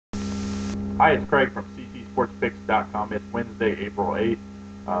Hi, it's Craig from ctsportspicks.com. It's Wednesday, April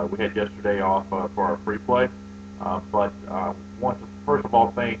 8th. We had yesterday off for our free play, but want to first of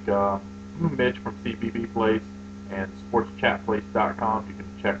all thank Mitch from CBB Place and sportschatplace.com. You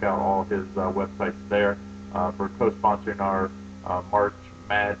can check out all his websites there for co-sponsoring our March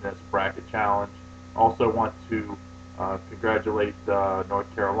Madness Bracket Challenge. Also want to congratulate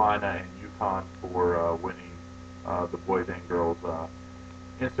North Carolina and UConn for winning the boys and girls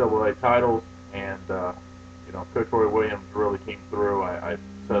NCAA titles, and Coach Roy Williams really came through. I've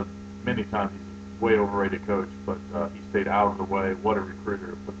said many times he's a way overrated coach, but he stayed out of the way. What a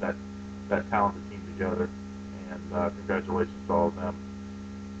recruiter to put that talented team together, and congratulations to all of them.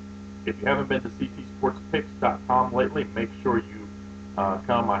 If you haven't been to ctsportspicks.com lately, make sure you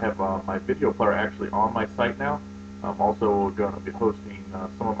come. I have my video player actually on my site now. I'm also going to be hosting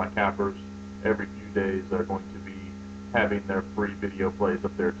some of my cappers every few days. Are going to be having their free video plays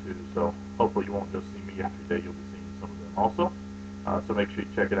up there too. So hopefully you won't just see me every day. You'll be seeing some of them also. So make sure you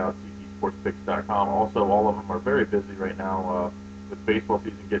check it out, ctsportspicks.com. Also, all of them are very busy right now with baseball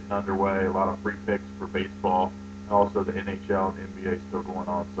season getting underway. A lot of free picks for baseball. And also the NHL and NBA still going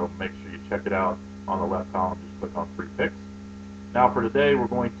on. So make sure you check it out. On the left column, just click on free picks. Now for today, we're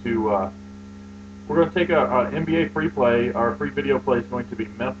going to take a NBA free play. Our free video play is going to be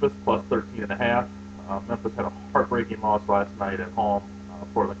Memphis plus 13.5. Memphis had a heartbreaking loss last night at home.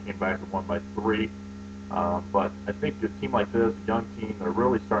 Portland came back and won by 3. But I think a team like this, a young team, they're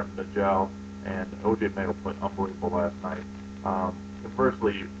really starting to gel. And O.J. Mayo played unbelievable last night.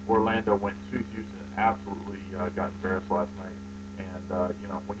 Conversely, Orlando went to Houston and absolutely got embarrassed last night.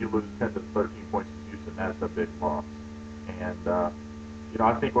 And when you lose 10 to 13 points to Houston, that's a big loss. And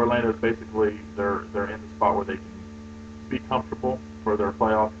I think Orlando's basically they're in the spot where they can be comfortable for their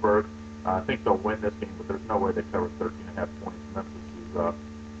playoff berth. I think they'll win this game, but there's no way they cover 13.5 points. Memphis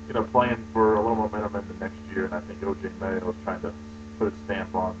is playing for a little momentum into next year, and I think O.J. Mayo is trying to put a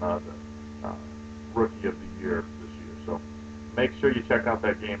stamp on the rookie of the year this year. So make sure you check out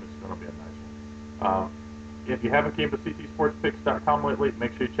that game. It's going to be a nice one. If you haven't came to ctsportspicks.com lately,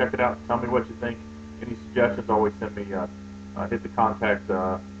 make sure you check it out. Tell me what you think. Any suggestions, always send me hit the contact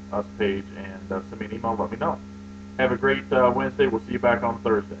us page and send me an email. Let me know. Have a great Wednesday. We'll see you back on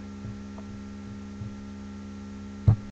Thursday.